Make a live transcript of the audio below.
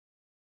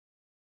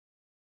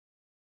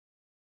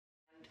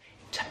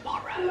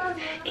tomorrow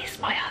is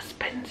my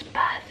husband's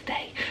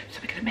birthday, so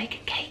we're gonna make a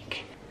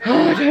cake.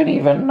 I don't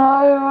even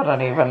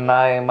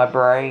know, my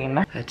brain.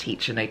 Her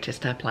teacher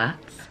noticed her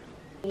plats.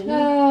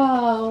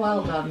 Oh,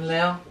 well done,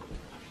 Lil.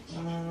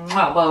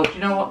 Well, do you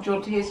know what? Do you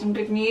want to hear some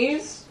good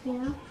news?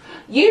 Yeah.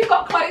 You've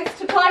got clothes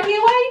to tidy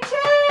away too!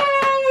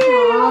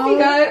 Off you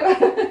go.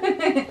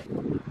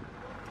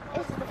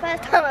 This is the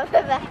first time I've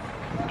ever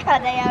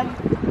had a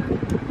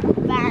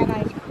van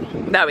ice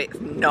cream. No, it's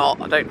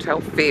not. Don't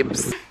tell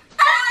fibs.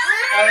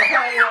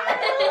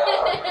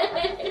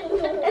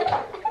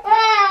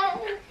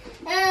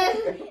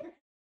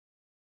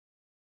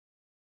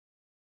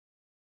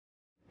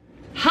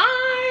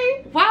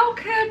 Hi,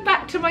 welcome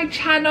back to my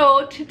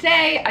channel.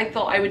 Today I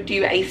thought I would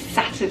do a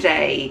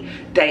Saturday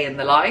day in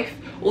the life,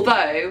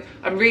 although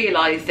I'm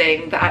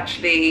realising that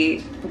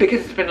actually,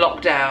 because it's been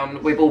locked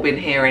down, we've all been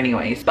here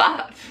anyways,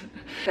 but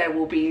there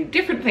will be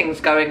different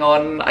things going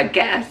on, I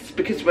guess,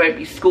 because there won't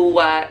be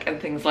schoolwork and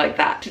things like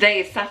that. Today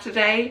is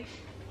Saturday.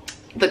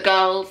 The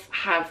girls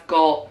have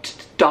got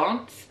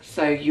dance,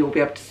 so you'll be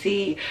able to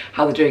see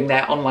how they're doing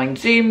their online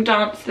Zoom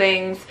dance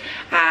things,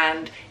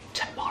 and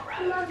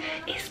tomorrow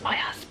is my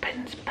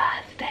husband's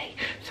birthday,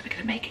 so we're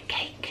gonna make a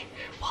cake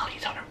while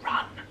he's on a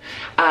run.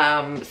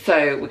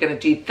 So we're gonna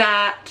do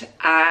that,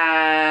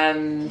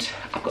 and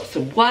I've got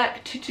some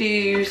work to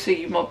do, so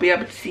you might be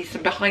able to see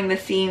some behind the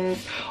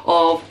scenes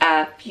of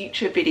a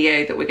future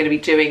video that we're gonna be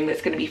doing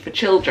that's gonna be for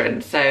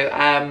children.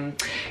 So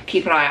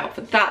keep an eye out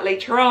for that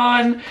later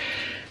on.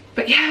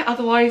 But yeah,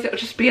 otherwise it'll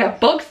just be a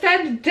bog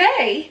standard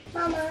day.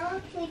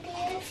 Mama, we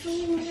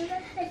never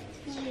had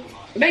these.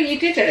 No, you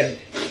didn't.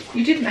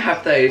 You didn't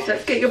have those.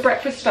 Let's get your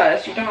breakfast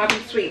first. You don't have your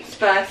sweets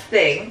first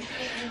thing.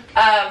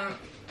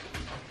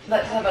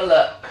 Let's have a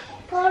look.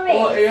 Porridge.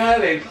 What are you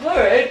having?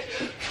 Porridge?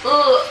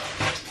 Ugh.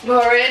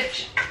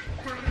 Porridge.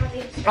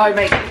 I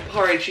make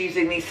porridge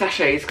using these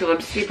sachets because I'm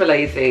super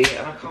lazy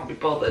and I can't be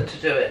bothered to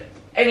do it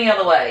any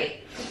other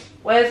way.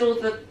 Where's all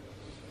the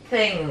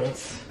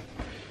things?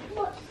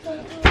 What's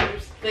the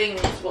Those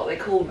things, what they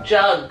call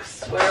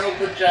jugs. Where are all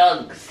the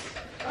jugs?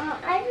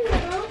 I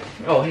don't know.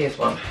 Oh, here's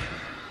one.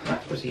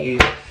 That was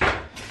used.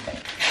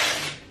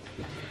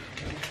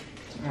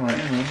 Alright,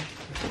 hang on.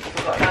 I've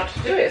forgotten how to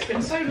do it. It's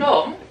been so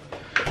long.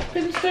 It's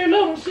been so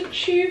long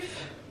since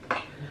you've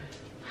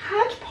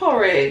had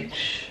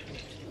porridge.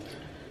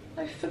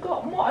 I've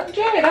forgotten what I'm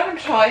doing. I'm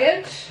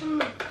tired.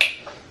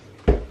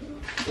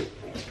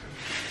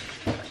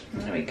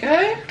 There we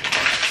go.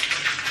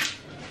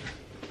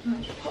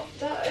 Let's pop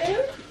that in.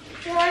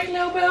 Alright,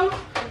 little Bill. Do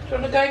you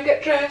want to go and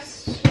get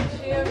dressed?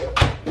 To your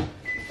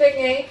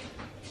thingy.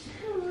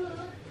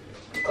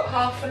 We've got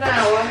half an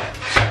hour.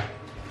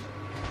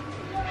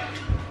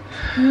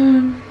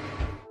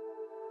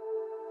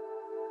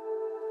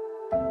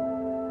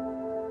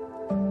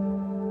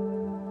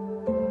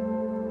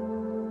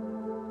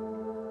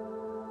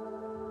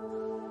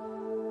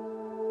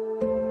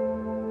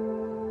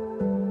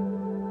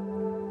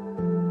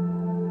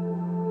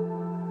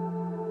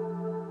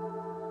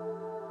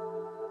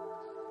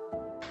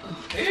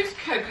 Whose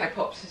Cocoa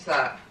Pops is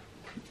that?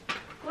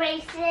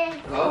 Gracie.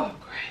 Oh,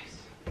 Grace.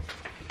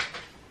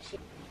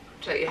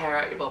 Take your hair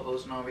out your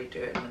bubbles and I'll redo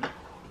it in a minute.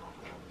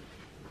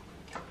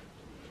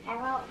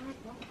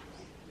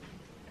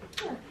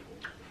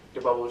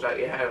 Your bubbles out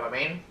your hair, I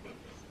mean.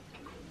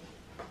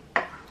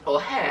 Or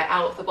hair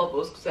out of the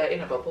bubbles because they're in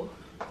a bubble.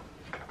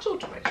 It's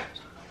automated.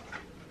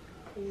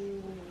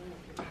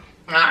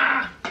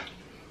 Ah!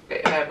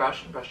 Get your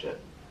hairbrush and brush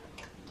it.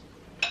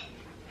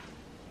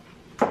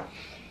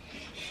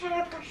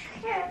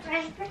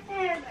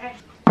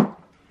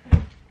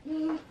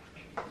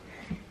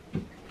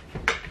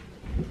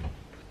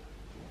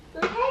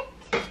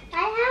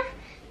 I have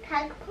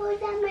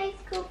tadpoles at my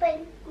school, but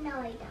no,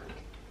 I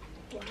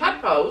don't.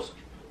 Tadpoles?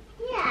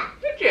 Yeah.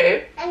 Did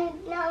you?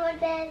 And now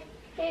they're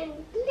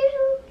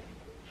little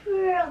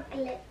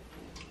froglets.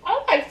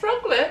 Oh, they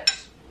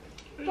froglets.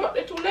 They've got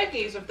little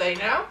leggies, have they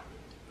now?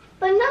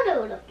 But not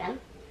all of them.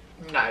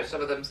 No,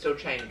 some of them still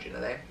changing,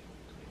 are they?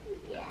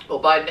 Yeah. Or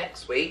by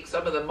next week,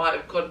 some of them might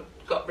have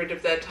got rid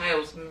of their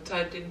tails and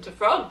turned into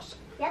frogs.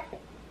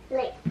 Yep.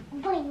 Like,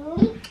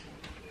 boing,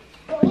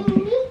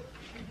 boing,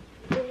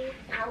 boing.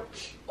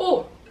 Ouch.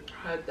 Oh, I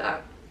heard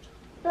that.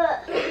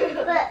 But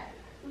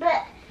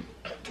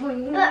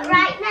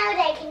right now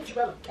they can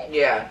swim.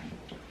 Yeah.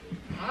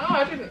 Oh,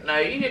 I didn't know.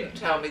 You didn't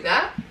tell me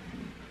that.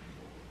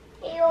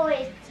 He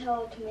always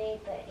told me,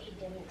 but he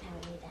didn't tell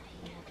me that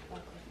he had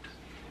frogs.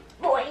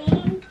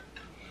 Boing,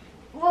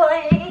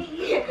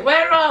 boing.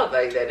 Where are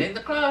they then? In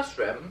the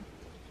classroom?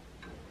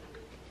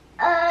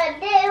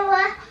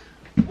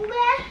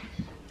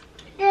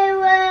 They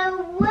were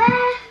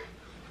where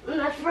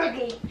my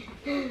froggy.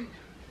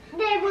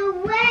 They were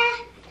where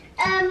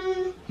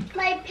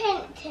my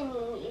painting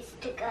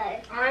used to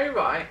go. Oh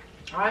right,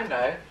 I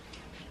know.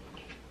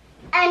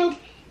 And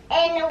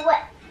in a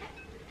way,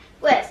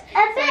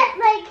 a bit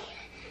like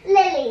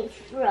Lily's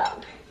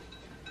frog.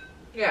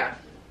 Yeah.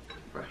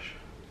 Brush.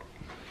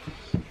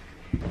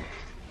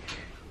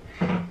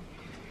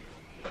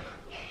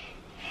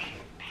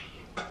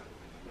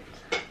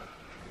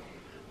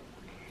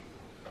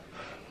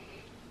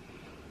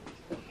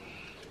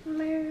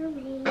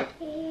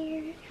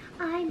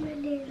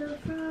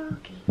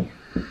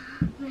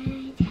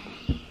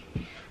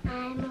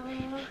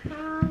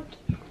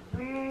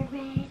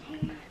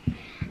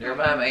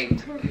 mermaid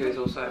who is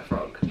also a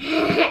frog.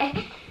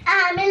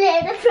 I'm a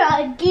little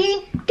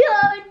froggy.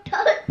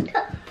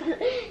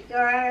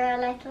 You're a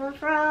little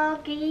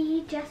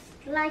froggy just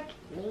like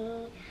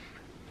me.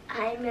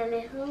 I'm a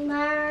little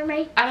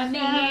mermaid. I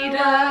need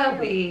a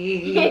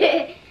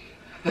wee.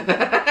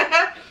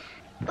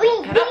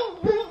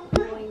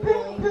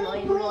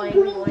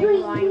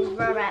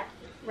 Rabbit,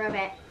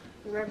 rabbit,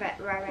 rabbit, rabbit,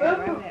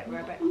 rabbit,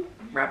 rabbit.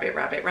 Rabbit,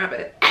 rabbit,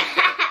 rabbit.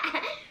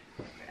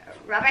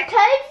 Rabbit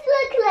toes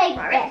look like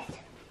this.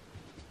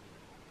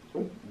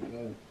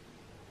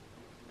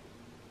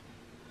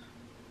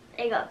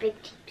 They got big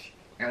teeth.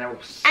 And they're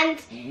all And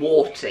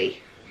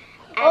warty.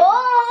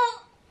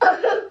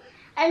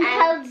 And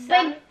how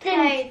big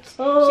toads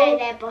show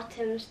their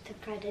bottoms to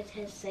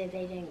predators so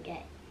they don't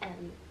get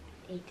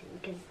eaten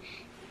because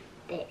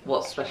they.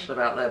 What's special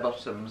about their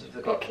bottoms? Have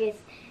they got? Because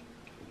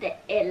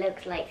it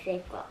looks like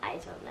they've got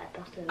eyes on their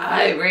bottoms.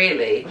 Oh,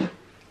 really?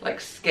 Like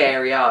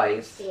scary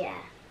eyes? Yeah.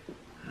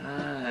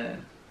 Oh,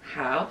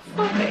 how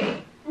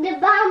funny. The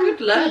bum.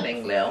 Good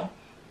learning, Lil.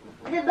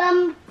 The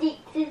bum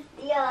sticks is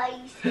the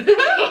eyes.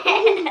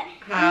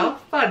 How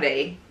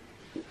funny.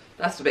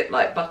 That's a bit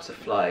like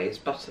butterflies.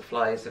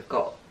 Butterflies have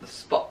got the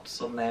spots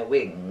on their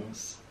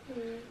wings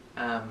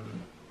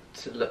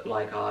to look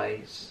like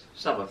eyes.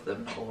 Some of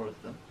them, not all of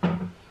them.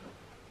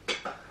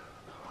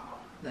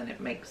 Then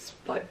it makes,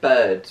 like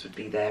birds would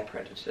be their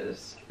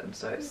predators, and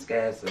so it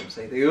scares them.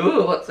 So they think,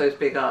 oh, what's those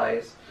big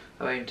eyes?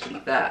 I won't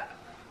eat that.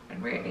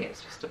 And really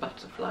it's just a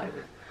butterfly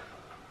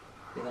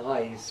with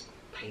eyes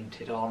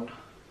painted on.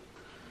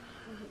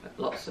 But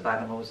lots of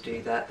animals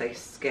do that. They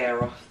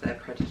scare off their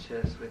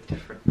predators with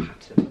different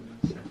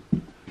patterns.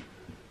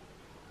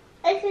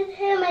 I can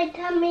hear my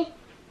tummy.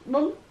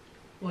 Boom.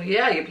 Well,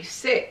 yeah, you'll be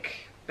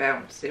sick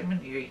bouncing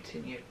when you're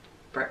eating your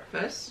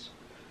breakfast.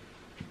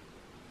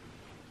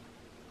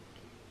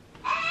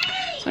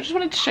 So I just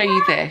wanted to show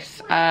you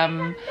this.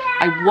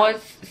 I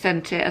was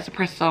sent it as a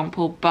press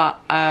sample, but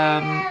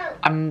I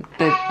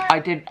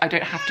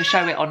don't have to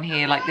show it on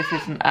here. Like, this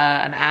isn't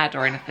an ad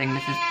or anything.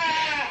 This is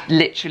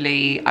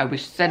literally, I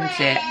was sent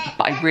it,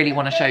 but I really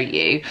want to show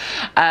you.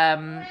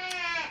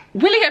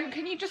 William,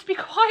 can you just be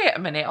quiet a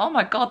minute? Oh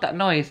my God, that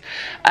noise.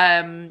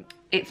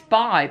 It's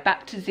by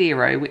Back to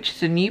Zero, which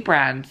is a new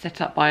brand set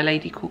up by a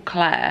lady called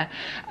Claire,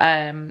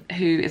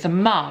 who is a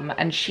mum,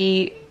 and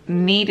she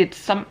needed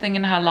something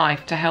in her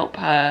life to help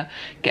her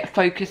get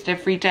focused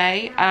every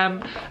day.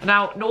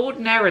 Now,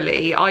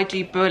 ordinarily, I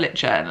do bullet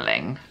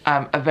journaling,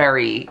 a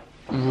very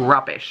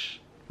rubbish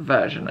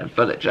version of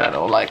bullet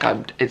journal. Like,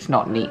 it's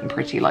not neat and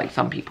pretty like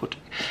some people do.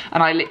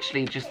 And I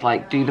literally just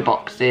like do the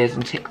boxes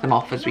and tick them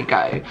off as we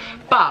go.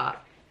 But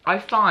I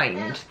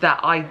find that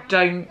I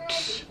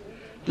don't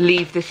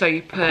leave this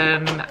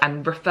open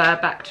and refer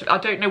back to, I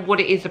don't know what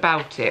it is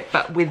about it,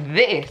 but with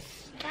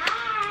this,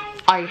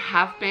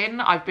 I've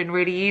been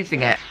really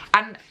using it,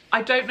 and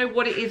I don't know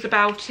what it is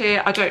about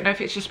it. I don't know if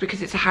it's just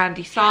because it's a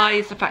handy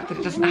size, the fact that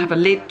it doesn't have a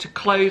lid to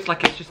close,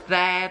 like it's just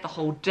there the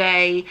whole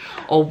day,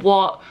 or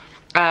what.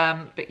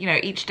 But you know,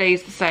 each day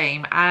is the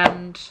same,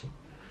 and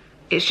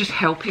it's just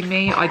helping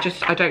me. I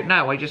don't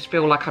know. I just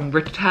feel like I'm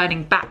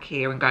returning back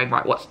here and going,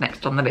 right, what's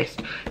next on the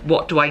list?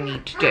 What do I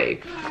need to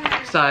do?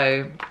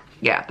 So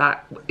yeah,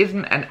 that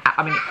isn't an,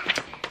 I mean,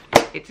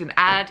 it's an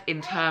ad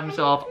in terms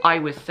of I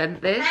was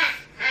sent this,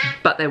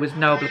 but there was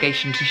no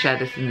obligation to share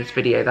this in this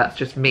video. That's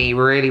just me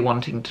really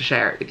wanting to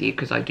share it with you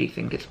because I do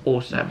think it's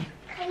awesome.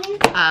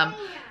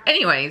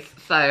 Anyways,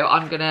 so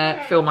I'm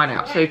gonna fill mine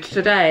out. So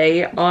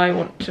today I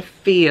want to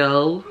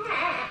feel,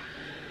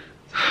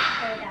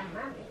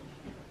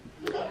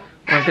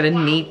 I'm gonna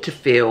need to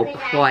feel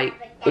quite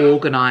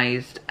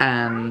organized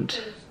and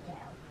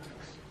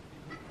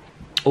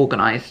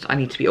organised. I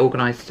need to be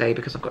organised today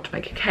because I've got to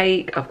make a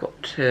cake, I've got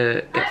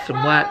to get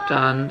some work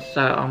done,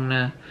 so I'm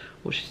gonna,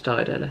 well, she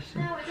started her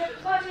lesson.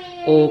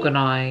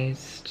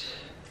 Organised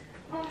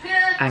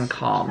and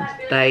calm.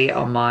 They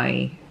are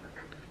my,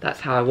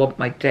 that's how I want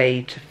my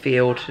day to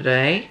feel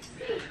today.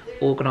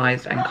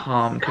 Organised and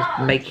calm, because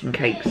making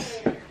cakes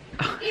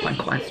I find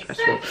quite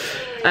stressful.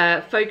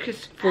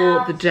 Focus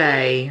for the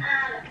day.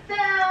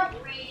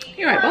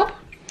 You right, Bob?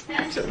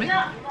 Sit with me.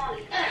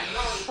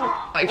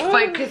 I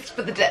focus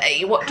for the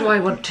day. What do I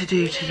want to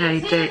do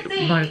today?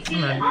 No,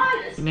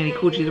 nearly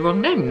called you the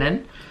wrong name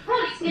then.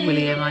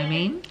 William, I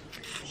mean.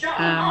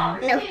 No,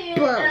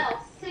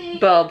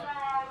 Bob.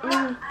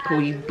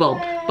 Call you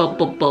Bob.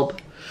 Bob.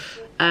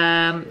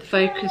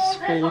 Focus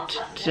for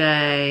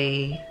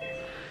today.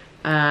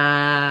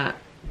 I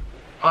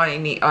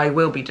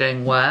will be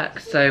doing work.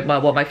 So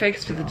my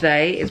focus for the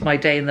day is my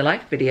day in the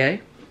life video.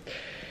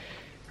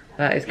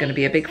 That is going to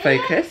be a big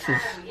focus,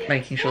 is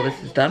making sure this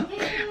is done.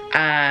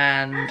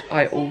 And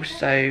I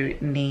also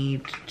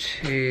need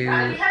to,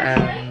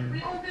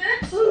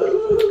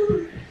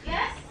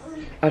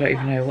 I don't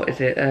even know, what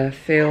is it,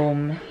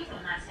 film.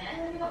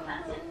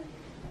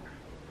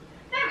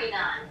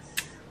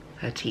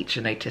 Her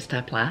teacher noticed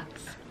her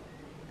plats.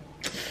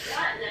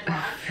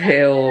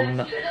 Film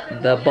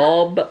the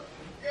Bob,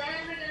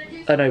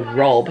 oh no,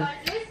 Rob,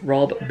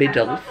 Rob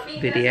Biddulph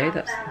video.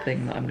 That's the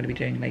thing that I'm going to be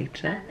doing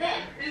later.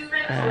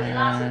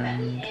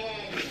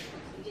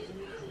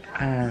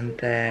 And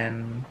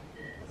then...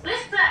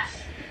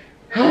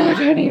 Oh, I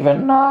don't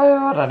even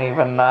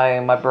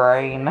know, my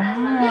brain.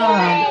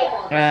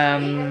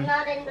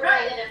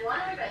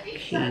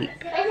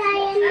 Keep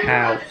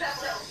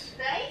house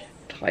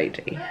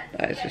tidy.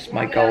 That is just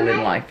my goal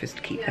in life, is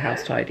to keep the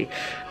house tidy.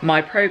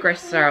 My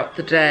progress throughout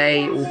the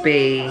day will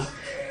be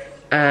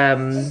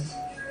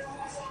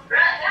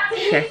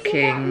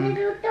checking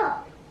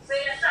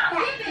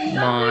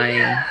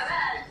my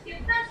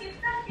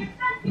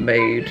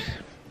mood.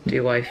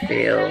 Do I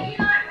feel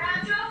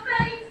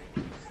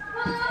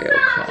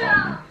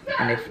calm?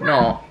 And if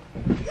not,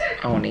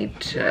 I'll need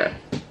to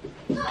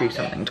do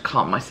something to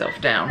calm myself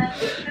down.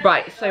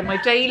 Right, so my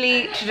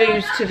daily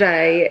to-dos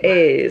today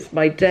is,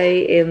 my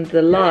day in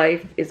the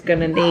life is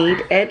gonna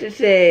need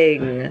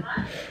editing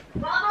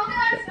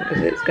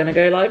because it's gonna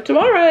go live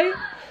tomorrow.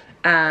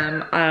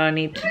 I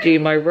need to do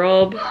my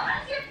Rob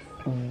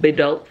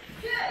Biddulph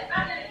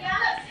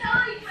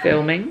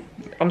filming.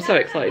 I'm so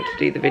excited to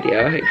do the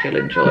video. I hope you'll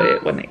enjoy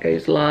it when it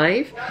goes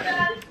live.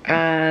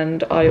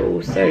 And I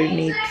also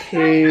need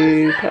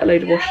to put a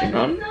load of washing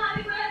on.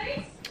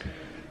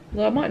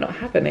 Well, I might not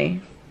have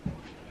any,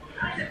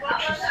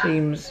 which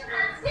seems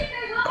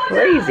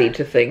crazy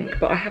to think,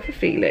 but I have a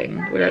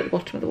feeling we're at the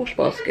bottom of the wash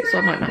basket, so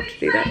I might not have to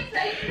do that.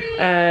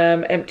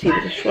 Empty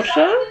the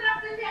dishwasher.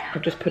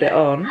 I'll just put it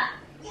on.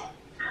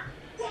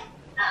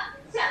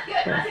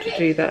 I'll have to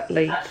do that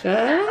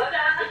later.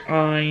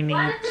 I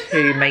need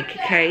to make a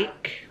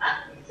cake.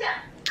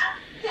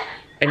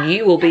 And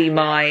you will be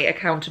my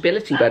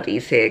accountability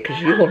buddies here,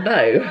 because you will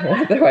know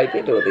whether I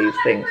did all these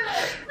things.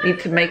 Need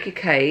to make a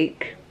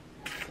cake.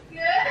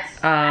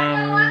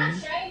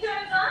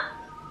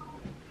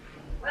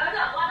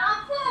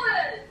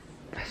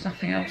 There's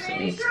nothing else that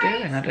needs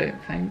doing, I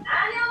don't think.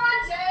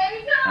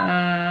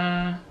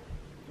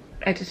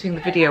 Editing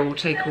the video will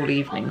take all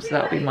evening, so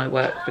that'll be my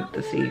work for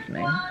this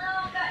evening.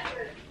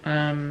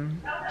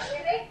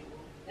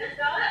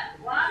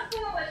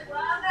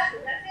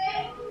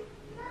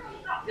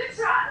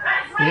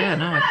 Yeah,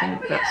 no, I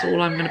think that's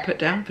all I'm going to put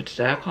down for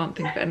today. I can't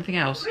think of anything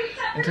else.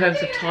 In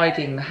terms of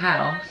tidying the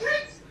house,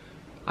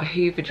 I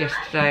hoovered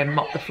yesterday and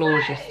mopped the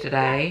floors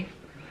yesterday.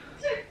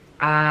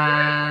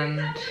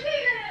 And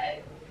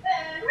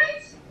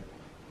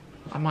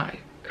I might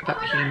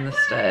vacuum the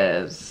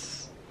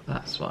stairs.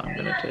 That's what I'm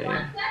going to do.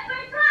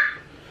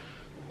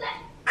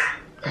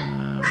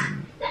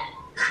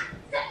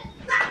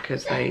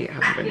 Because they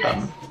haven't been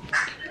done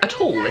at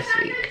all this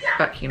week.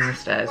 Vacuum the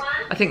stairs.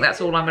 I think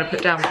that's all I'm going to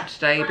put down for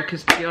today,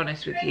 because to be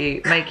honest with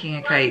you, making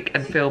a cake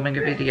and filming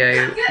a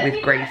video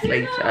with Grace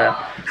later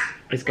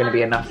is going to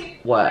be enough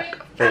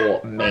work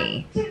for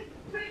me.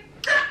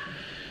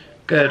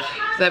 Good. So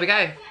there we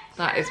go.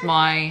 That's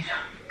my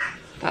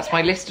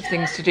list of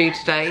things to do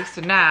today.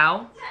 So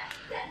now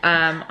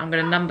I'm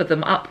going to number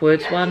them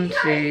upwards. 1,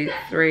 2,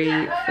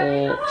 3,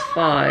 4,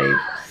 5,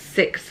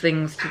 6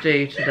 things to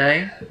do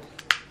today.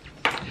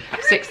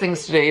 6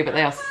 things to do, but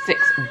they are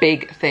 6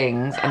 big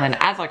things, and then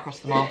as I cross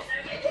them off,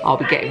 I'll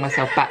be getting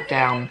myself back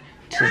down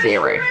to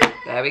 0.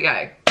 There we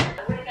go.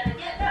 We're going to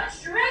get that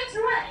straight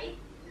away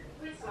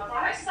with some of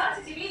our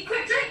exercises. If you need a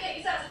quick drink, get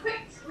yourself a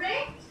quick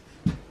drink,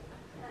 and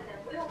then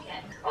we'll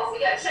get off we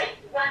go. Shake.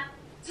 1,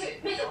 2,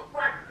 middle.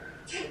 1,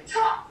 2,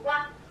 top.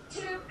 1,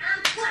 2,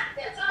 and clap.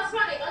 Then fast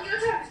running on your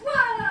toes.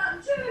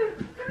 1,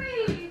 2,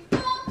 3, 4.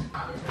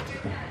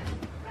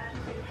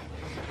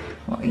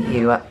 What are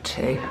you up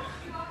to?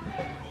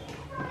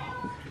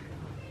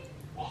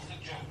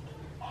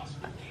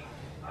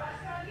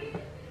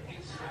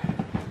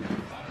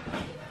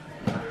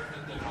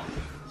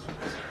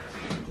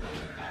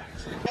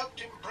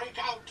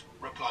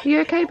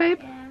 You okay,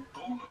 babe? Yeah.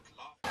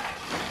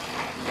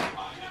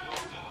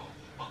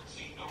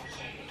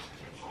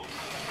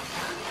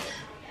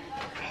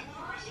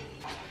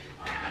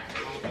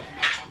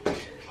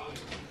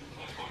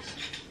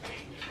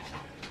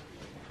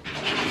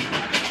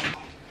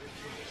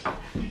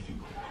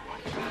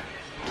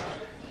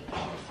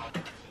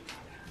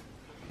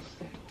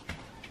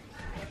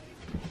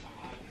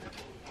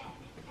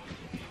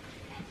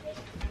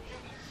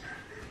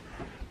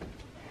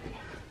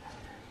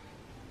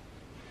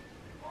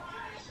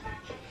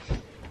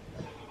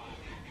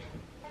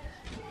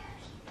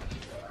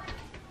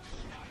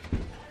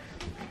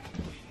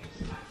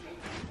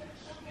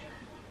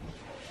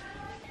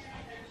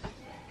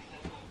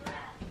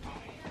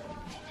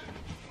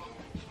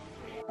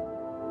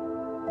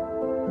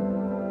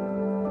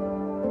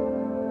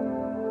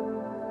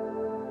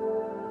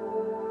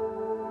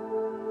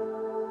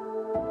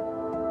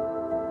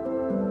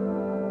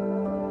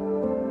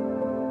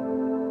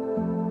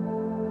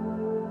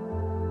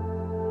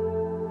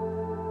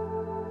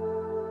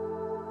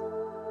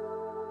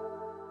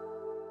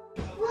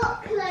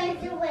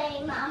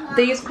 Away, Mama.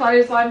 These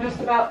clothes I'm just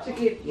about to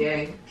give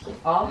you.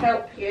 I'll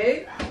help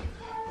you.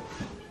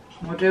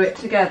 We'll do it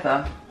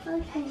together.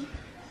 Okay.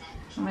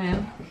 Come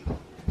in.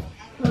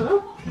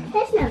 Oh,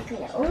 there's no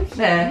clothes. arms?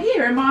 There,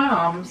 here in my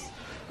arms.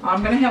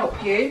 I'm going to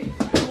help you.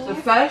 The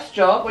first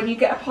job when you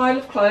get a pile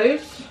of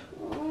clothes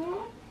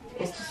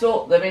is to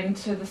sort them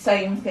into the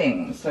same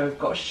things. So we've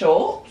got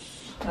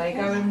shorts, they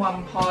go in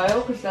one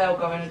pile because they'll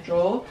go in a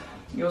drawer.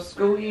 Your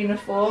school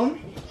uniform,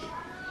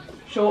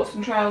 shorts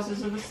and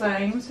trousers are the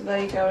same, so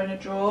they go in a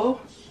drawer.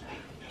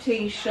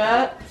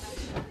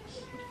 T-shirts,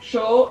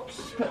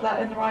 shorts, put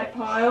that in the right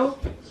pile.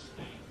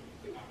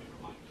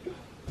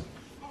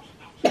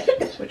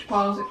 Which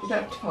piles it? You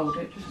don't have to fold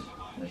it,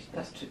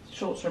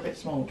 shorts are a bit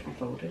small to be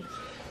folded.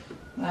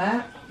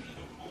 There,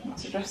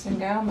 that's a dressing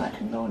gown, that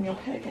can go on your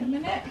peg in a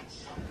minute.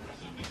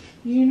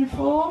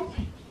 Uniform,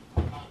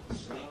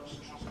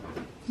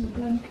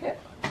 blanket,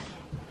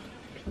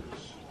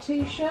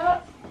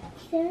 t-shirt,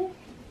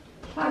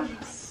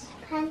 pants.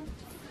 I'm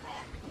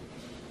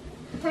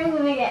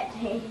gonna get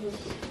these.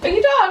 Are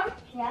you done?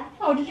 Yeah.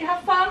 Oh, did you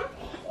have fun?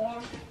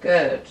 Yeah.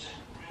 Good.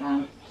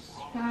 Pants.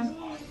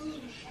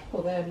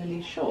 Oh, they're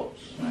Lily's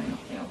shorts. No,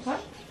 not the old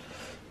pants.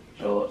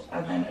 Shorts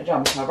and then a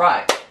jumper.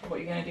 Right, what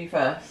are you going to do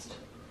first?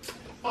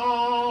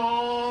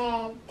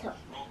 Top.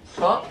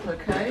 Top,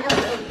 okay.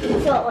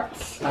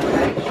 Shorts.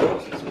 Okay,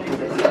 shorts. Let's move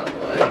this out of the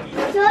way.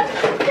 Shorts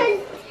because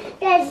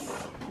there's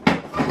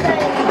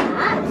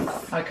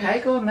that. Okay,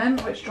 go on then.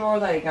 Which drawer are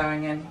they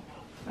going in?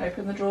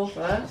 Open the drawer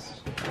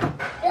first.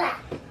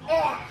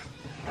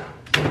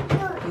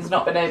 He's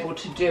not been able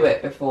to do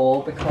it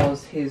before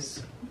because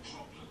his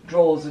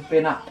drawers have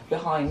been up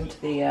behind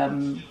the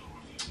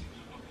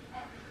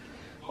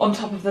on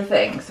top of the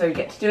thing, so you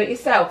get to do it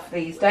yourself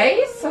these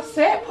days. That's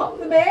it, pop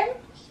them in.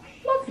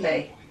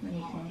 Lovely. Then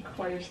you can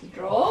close the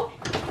drawer.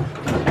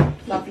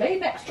 Lovely.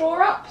 Next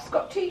drawer up, it's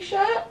got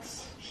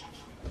t-shirts.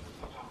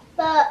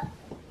 But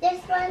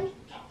this one,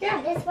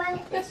 Yeah, this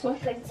one, this one.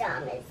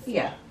 pajamas.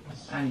 Yeah,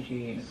 and your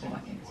uniform I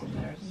think is in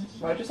there, isn't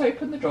it? Right, just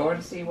open the drawer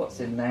and see what's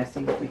in there,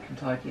 see what we can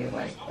tidy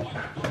away.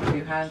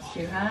 Two hands,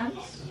 two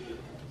hands.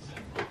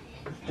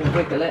 Just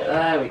wiggle it,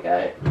 there we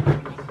go.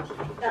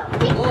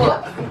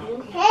 Oh,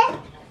 here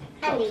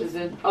and Tops is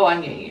in. Oh,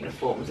 and your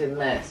uniform's in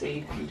there, so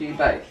you can do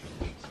both.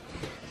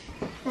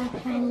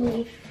 that's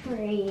only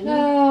free.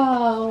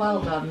 Oh,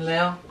 well done,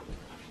 Lil.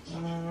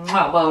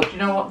 Well, do you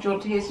know what? Do you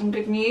want to hear some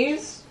good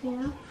news?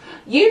 Yeah.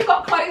 You've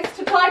got clothes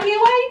to tidy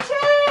away too!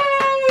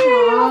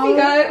 Off you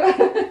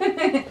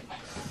go.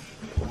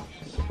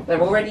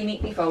 They're already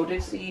neatly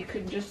folded, so you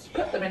can just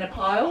put them in a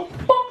pile.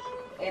 Boom!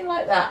 In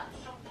like that.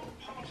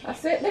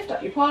 That's it. Lift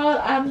up your pile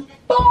and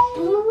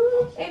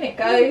boom! In it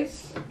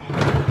goes.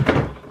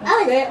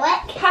 That's it.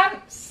 What?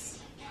 Pants.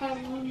 That's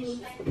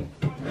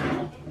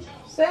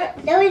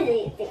it. That was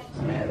easy.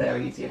 Yeah, they're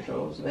easier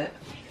drawers a bit.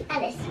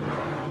 And this.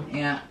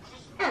 Yeah,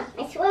 Oh,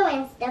 my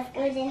swimming stuff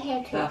goes in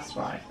here too. that's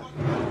right.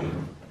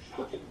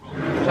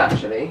 Which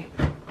actually,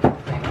 I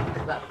think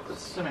that was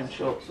swimming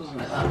shorts,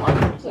 wasn't it, that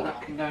one? So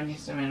that can go in your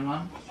swimming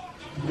one.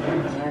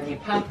 And then your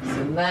pants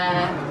in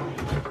there.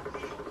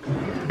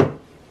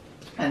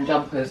 And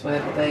jumpers, where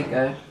did they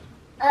go?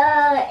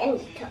 And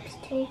the tops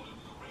too.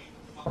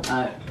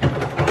 No.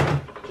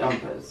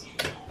 Jumpers.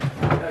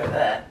 Go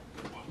there.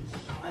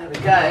 There we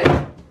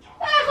go.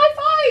 Ah,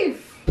 high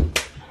five!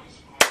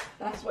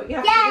 That's what you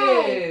have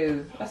to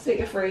do. That's it,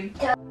 you're free.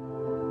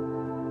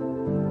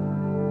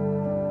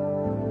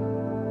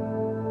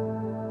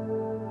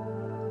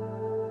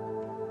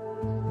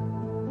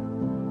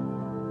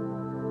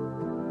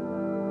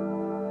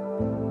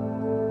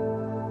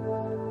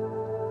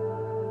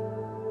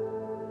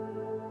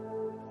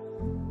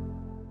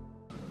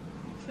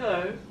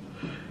 So,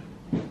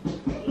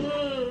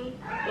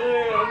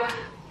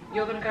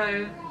 you're going to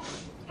go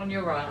on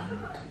your run.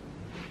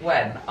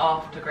 When?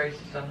 After Gracie's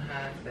done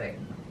her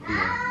thing.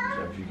 Yeah,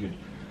 so if you could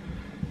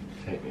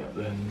take me up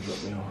there and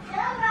drop me off. So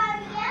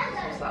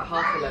it's like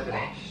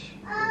 11:30ish.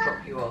 We'll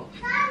drop you off.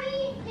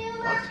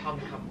 By the time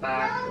we come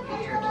back, we'll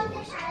be here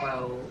towards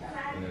 12.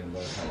 And then by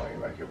the time I get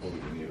back, you'll probably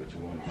be here to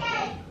 1.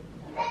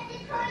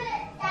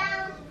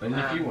 And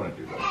if you want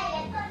to do that,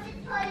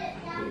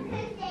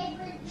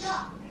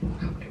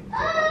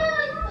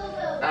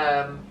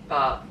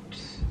 But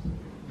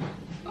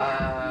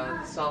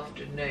this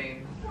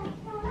afternoon,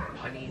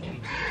 I need you to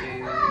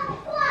do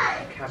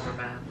a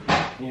cameraman.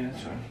 yeah,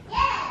 that's fine.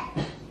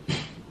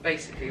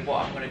 Basically,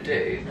 what I'm going to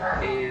do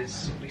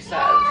is we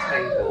sat at the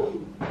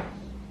table,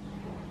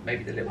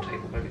 maybe the little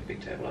table, maybe the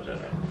big table, I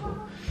don't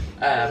know.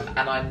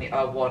 And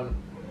I want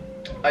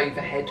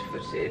overhead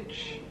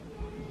footage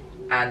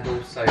and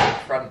also the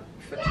front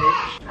footage.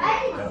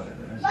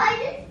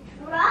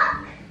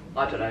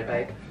 I don't know,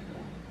 babe.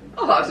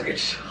 Oh, that was a good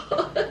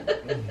shot.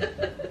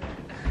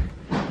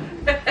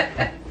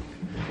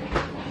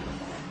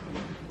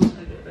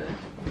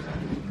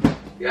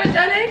 You ready,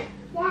 Daddy?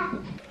 Yeah.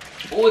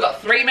 Oh, we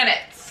got 3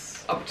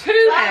 minutes of 2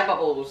 air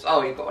bubbles.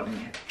 Oh, you've got one in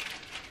here.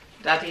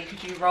 Daddy,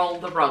 could you roll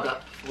the rug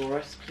up for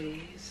us,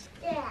 please?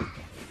 Yeah.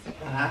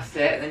 That's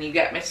it. Then you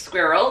get Miss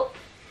Squirrel.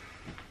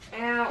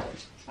 Ouch.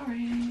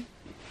 Sorry.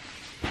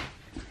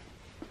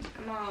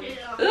 Come on.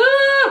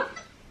 Ooh!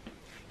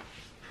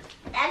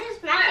 That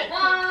is magic.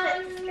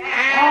 Oh,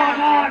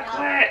 no,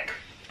 quick.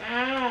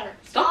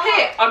 Stop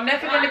I'm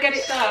never going to get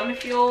it done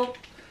if you're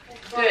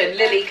doing.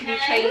 Lily, can you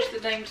change the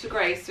name to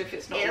Grace if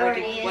it's not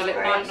already? Well, it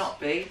might not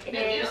be. It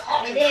is.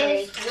 It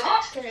is.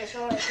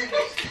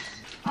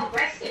 Oh,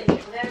 Grace is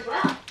there as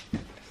well.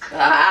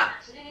 Ah.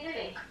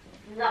 Absolutely.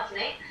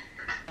 Lovely.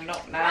 Not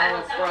Right, now.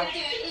 what I'm going to do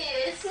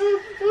is...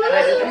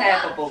 Where did the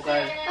hair bubble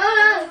go? Oh,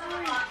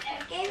 I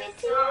gave it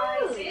to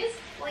you.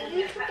 Well,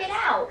 you took it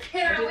out.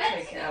 I did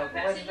take it out,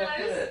 but where did I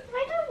put it?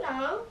 I don't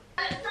know.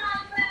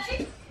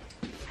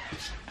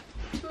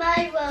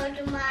 My world,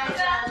 my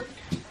world.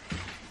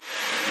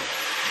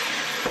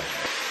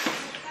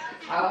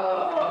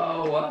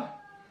 Oh.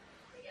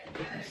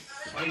 Goodness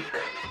sake.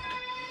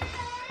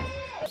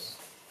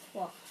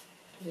 What?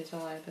 Did his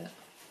eye a bit?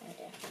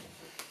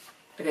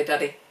 Okay,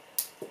 Daddy.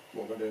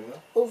 What am I doing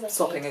now?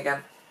 Swapping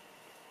again.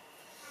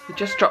 We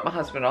just dropped my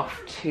husband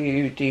off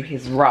to do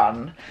his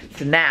run.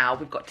 So now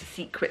we've got to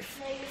secret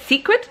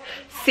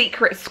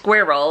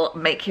squirrel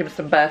make him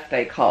some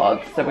birthday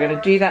cards. So we're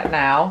gonna do that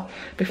now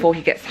before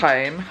he gets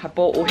home. I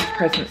bought all his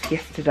presents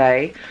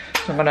yesterday.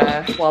 So I'm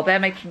gonna, while they're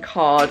making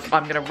cards,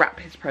 I'm gonna wrap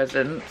his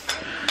presents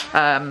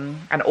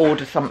and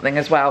order something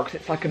as well, because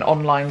it's like an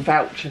online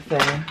voucher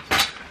thing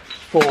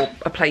for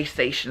a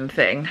PlayStation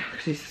thing,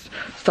 because he's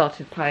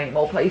started playing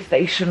more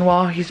PlayStation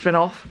while he's been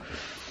off.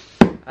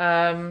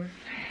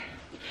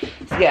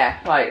 So yeah,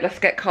 right, let's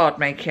get card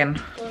making.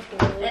 That's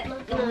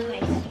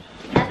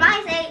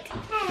my seat.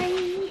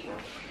 Hey.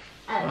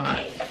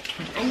 Okay.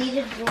 I need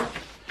a book.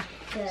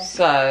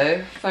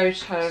 So,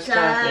 photo of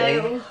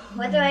Daddy.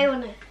 What do I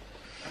want to...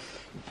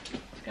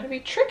 It's going to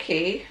be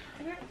tricky.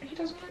 He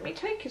doesn't let me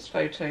take his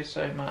photo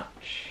so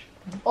much.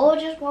 Or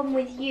just one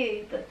with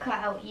you, but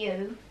cut out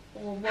you.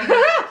 Or one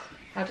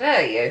How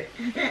dare you?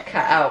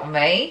 Cut out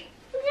me.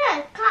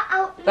 Yeah, cut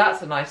out me.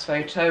 That's a nice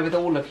photo with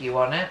all of you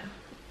on it.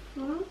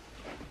 Hmm?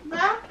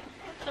 But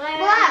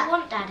I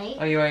want Daddy.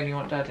 Oh, you only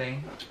want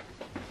Daddy?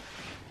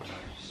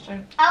 Just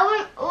don't... I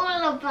want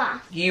all of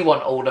us. You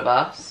want all of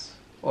us?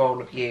 Or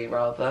all of you,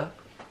 rather?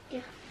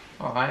 Yeah.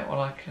 Alright,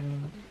 well I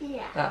can...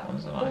 Yeah. That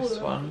one's a nice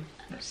one.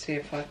 Let's see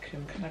if I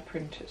can I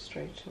print it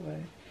straight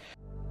away?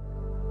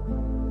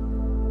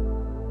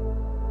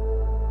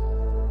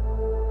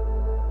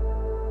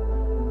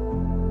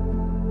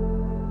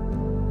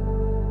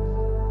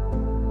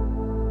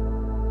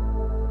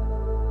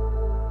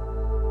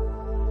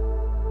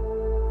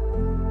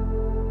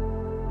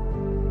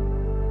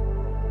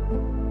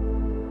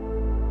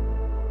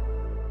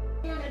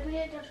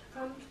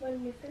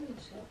 When you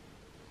finish it.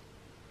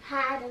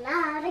 Had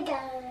another go.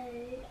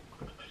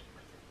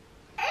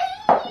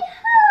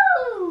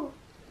 Hey-ho!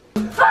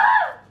 Not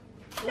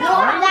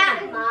that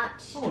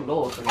much. Oh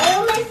Lord. I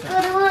almost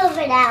got all of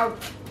it out.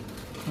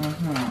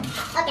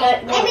 Okay,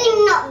 maybe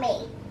not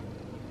me.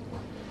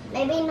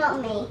 Maybe not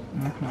me.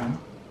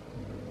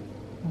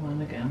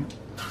 One again.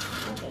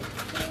 Okay.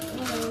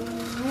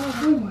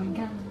 Oh my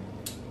god.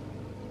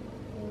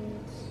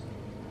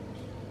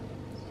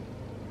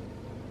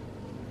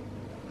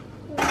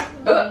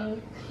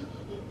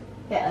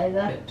 Bit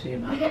over. Bit too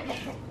much.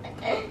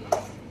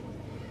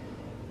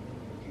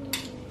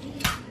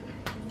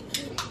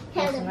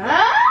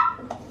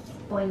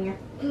 Boing.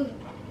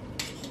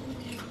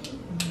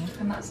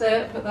 And that's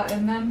it. Put that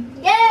in then.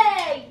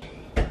 Yay!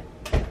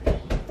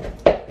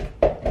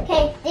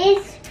 Okay,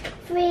 there's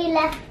 3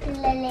 left,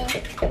 Lily.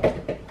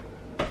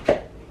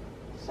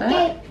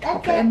 Okay,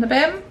 that's Put it in the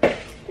bin. Put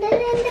it in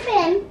the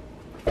bin.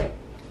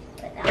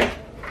 Put that.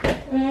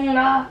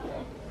 No.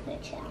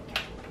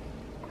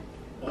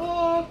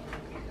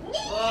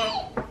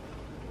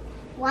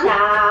 One,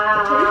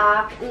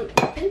 two.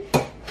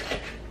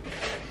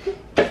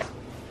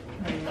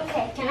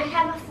 Okay, can I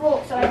have a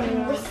fork so I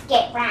can whisk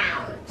it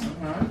round?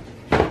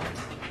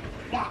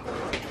 Yeah.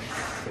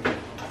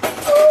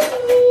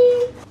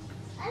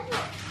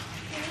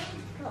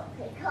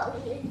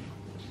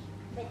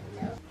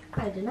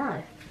 I don't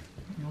know.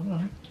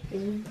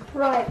 It's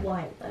bright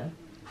white though.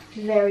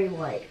 Very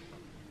white.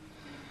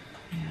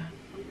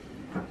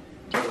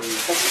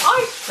 There's an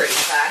ice cream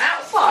van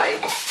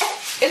outside.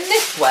 In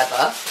this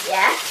weather.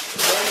 Yeah.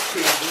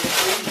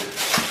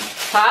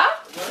 Huh?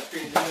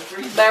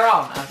 There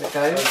aren't, as it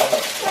goes.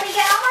 Can we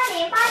get our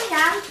money and buy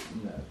them?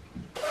 No.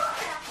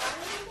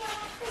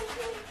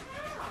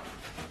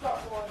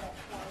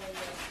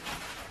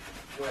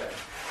 Where?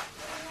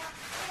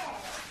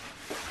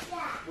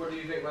 What do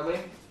you think, Lily?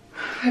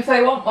 If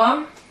they want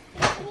one.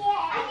 Yeah, I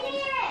can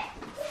hear it.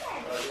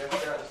 Yeah, go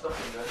out and stop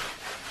him then.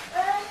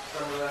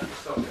 Someone will have to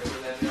stop him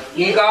and then...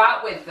 You go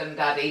out with them,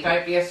 Daddy.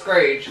 Don't be a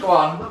Scrooge. Go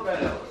on.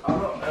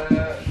 I'm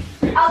not...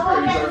 I'll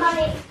go get the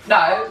money.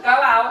 No, go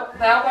out.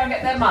 They'll go and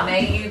get their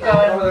money. You go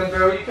and... Come on,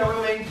 girl. You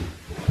come with me.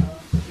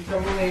 You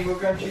come with me. We'll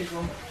go and choose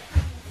one.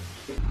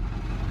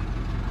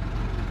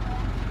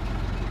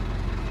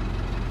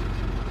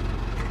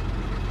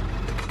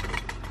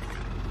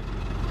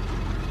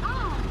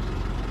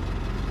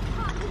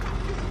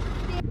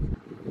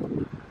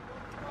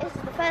 This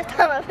is the first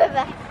time I've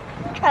ever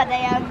had a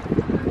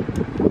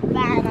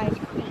van ice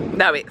cream.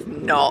 No, it's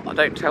not. I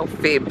don't tell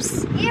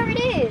fibs. Here it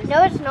is.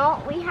 No, it's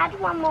not. We had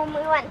one when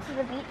we went to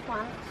the beach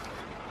once.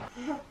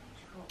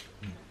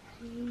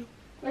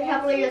 Look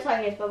how blue your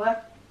tongue is,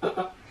 Bubba.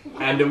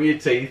 And all your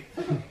teeth.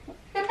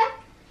 Can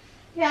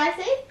I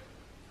see?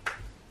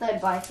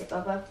 Don't bite it,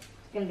 Bubba.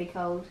 It's going to be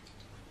cold.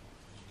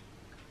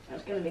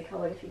 It's going to be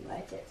cold if you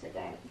bite it, so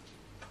don't.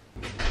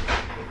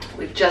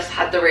 We've just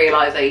had the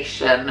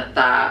realisation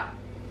that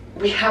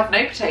we have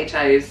no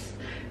potatoes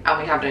and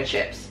we have no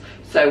chips.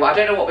 So I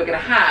don't know what we're going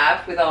to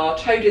have with our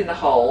toad in the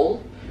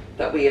hole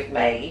that we have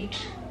made.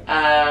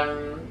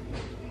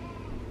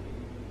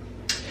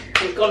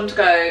 We've gone to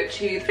go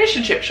to the fish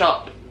and chip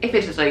shop, if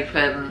it is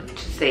open, to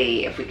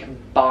see if we can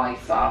buy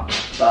some,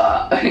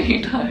 but who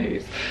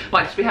knows.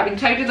 Might just be having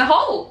toad in the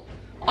hole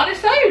on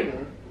its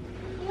own.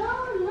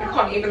 I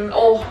can't even,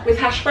 or with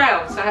hash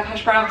browns. I have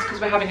hash browns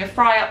because we're having a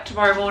fry up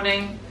tomorrow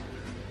morning.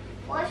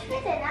 What's for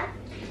dinner?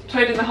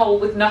 Toad in the hole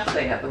with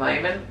nothing at the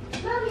moment.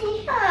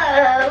 Mummy,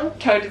 no.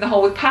 Toad in the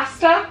hole with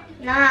pasta.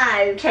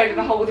 No. Toad in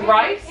the hole with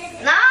rice.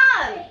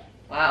 No.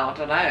 Wow, I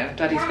don't know.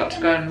 Daddy's got to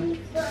go and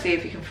see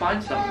if he can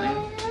find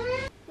something.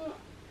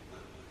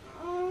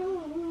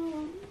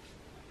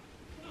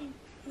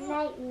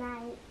 Night,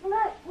 night.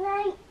 Night,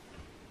 night.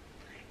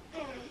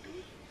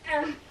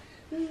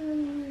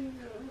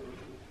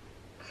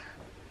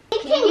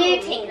 Can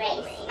you tingle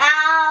me?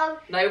 No.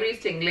 Nobody's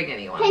tingling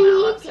anyone Can now,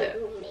 you that's it.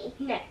 tingle me?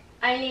 No.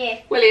 Only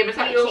if. William, is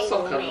that you your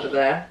tingle sock me. under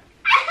there?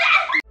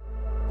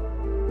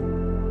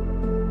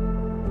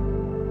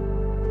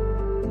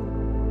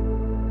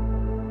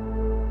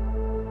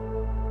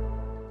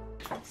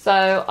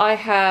 So I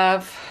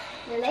have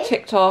Lily?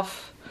 ticked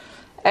off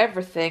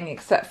everything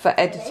except for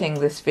editing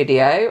this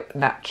video,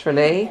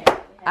 naturally.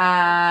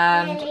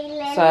 And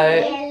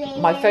so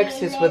my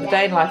focuses were the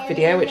day in life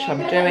video, which I'm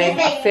doing.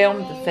 I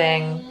filmed the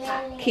thing.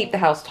 Keep the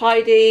house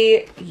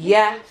tidy,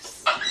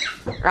 yes.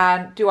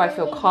 And do I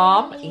feel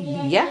calm?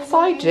 Yes,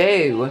 I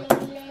do.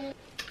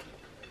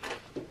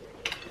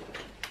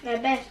 The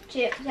best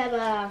chips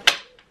ever.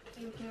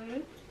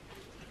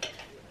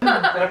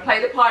 I'm going to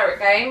play the pirate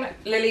game.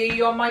 Lily, are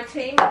you on my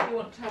team or do you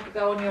want to have a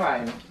go on your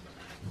own?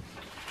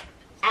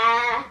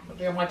 Are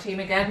you on my team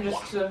again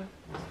just to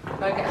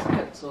go get a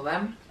pencil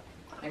then?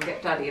 And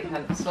get Daddy a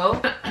pencil.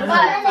 First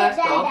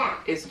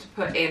off is to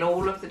put in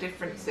all of the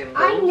different symbols.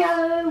 I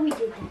know we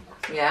do that.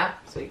 Yeah,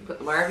 so you can put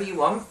them wherever you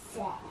want.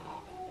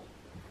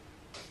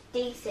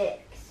 D6.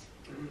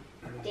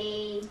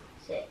 D6.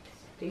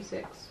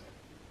 D6.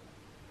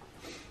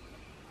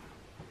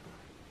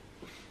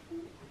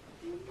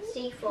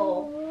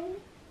 C4.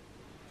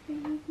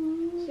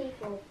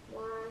 C4.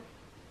 1.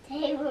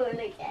 Table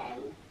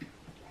again.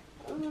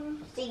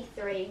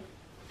 C3.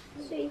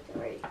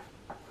 C3.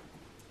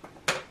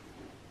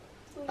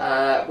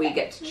 We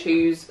get to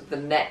choose the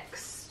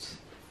next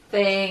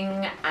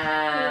thing,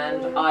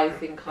 and I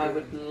think I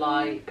would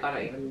like, I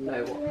don't even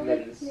know what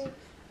Lily's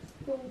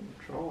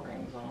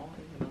drawings are.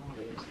 Even are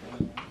these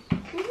things?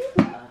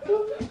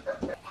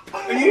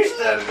 Are you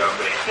standing up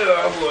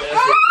there?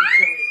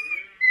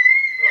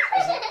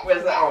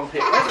 Where's that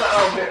armpit? Where's that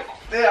armpit?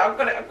 Yeah, I've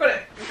got it, I've got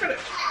it, I've got it.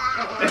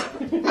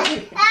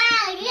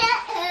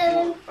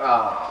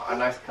 Ah, a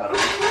nice cuddle.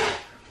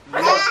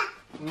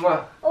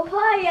 Mwah. Oh,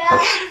 hiya.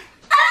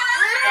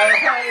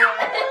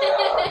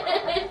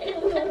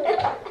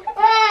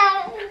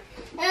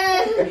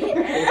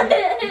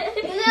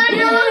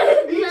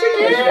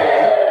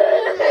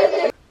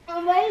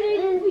 I'm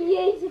waiting for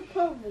you to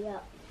pull me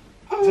up.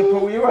 To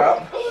pull you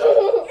up?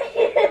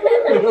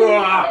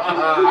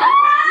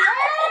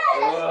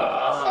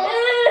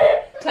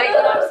 Take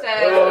them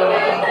upstairs, Lily.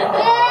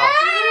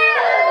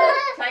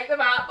 Take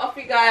them up, off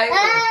you go.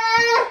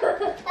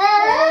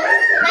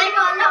 They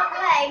got long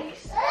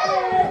legs.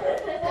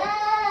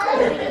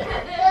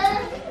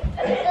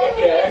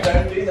 Yeah,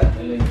 don't do that,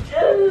 Lily.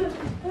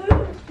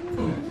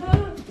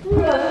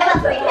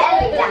 That's the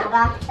early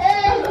dabber.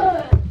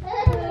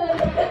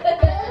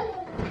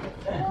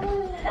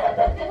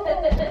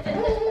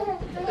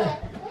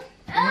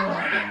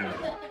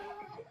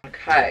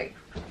 Okay.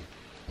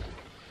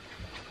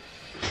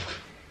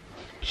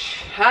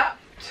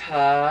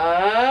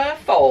 Chapter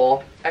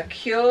 4. A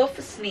Cure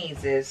for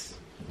Sneezes.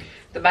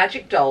 The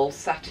magic doll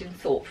sat in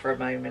thought for a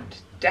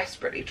moment,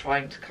 desperately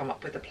trying to come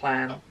up with a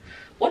plan.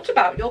 What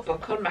about your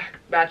book on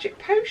magic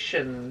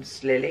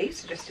potions, Lily?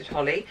 Suggested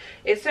Holly.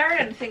 Is there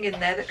anything in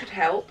there that could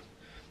help?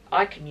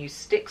 I can use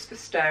sticks for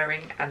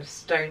stirring and a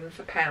stone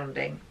for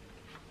pounding.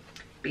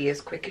 Be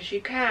as quick as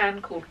you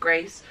can, called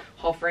Grace,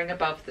 hovering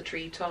above the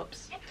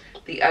treetops.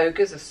 The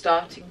ogres are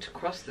starting to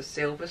cross the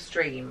silver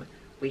stream.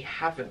 We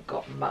haven't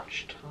got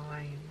much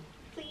time.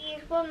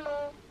 Please, one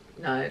more.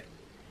 No.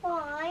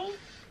 Why?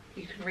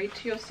 You can read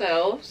to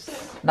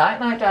yourselves. Night,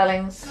 night,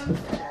 darlings.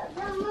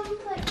 Someone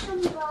put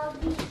some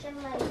Barbies in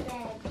my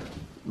bed.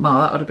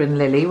 Well, that would have been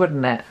Lily,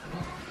 wouldn't it?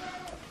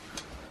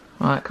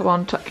 Right, come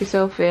on, tuck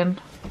yourself in.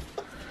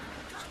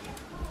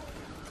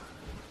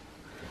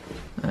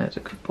 There's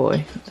a good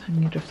boy. Let's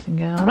hang your dressing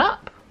gown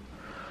up.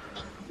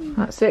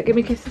 That's it. Give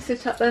me kisses.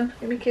 Sit up then.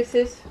 Give me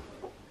kisses.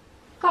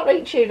 Can't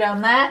reach you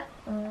down there.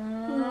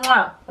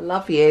 Mwah. I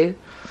love you.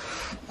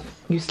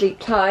 You sleep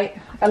tight.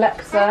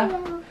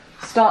 Alexa,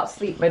 start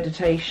sleep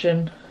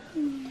meditation.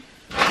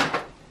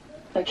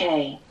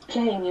 Okay,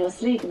 playing your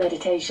sleep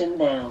meditation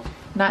now.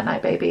 Night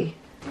night, baby.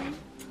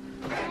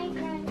 It's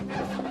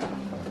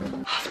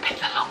been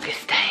the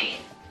longest day.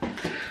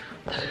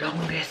 The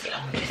longest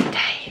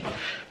day.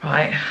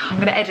 Right, I'm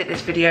gonna edit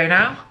this video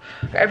now.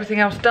 Got everything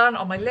else done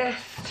on my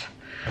list.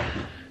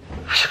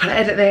 I've just got to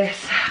edit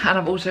this, and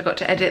I've also got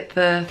to edit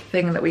the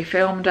thing that we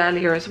filmed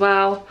earlier as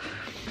well.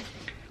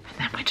 And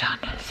then we're done.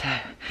 So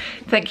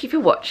thank you for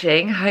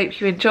watching. I hope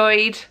you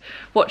enjoyed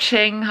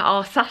watching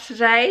our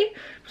Saturday. It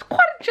was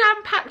quite a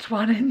jam-packed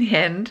one in the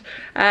end.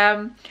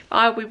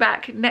 I'll be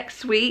back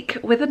next week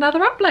with another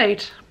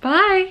upload.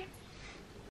 Bye.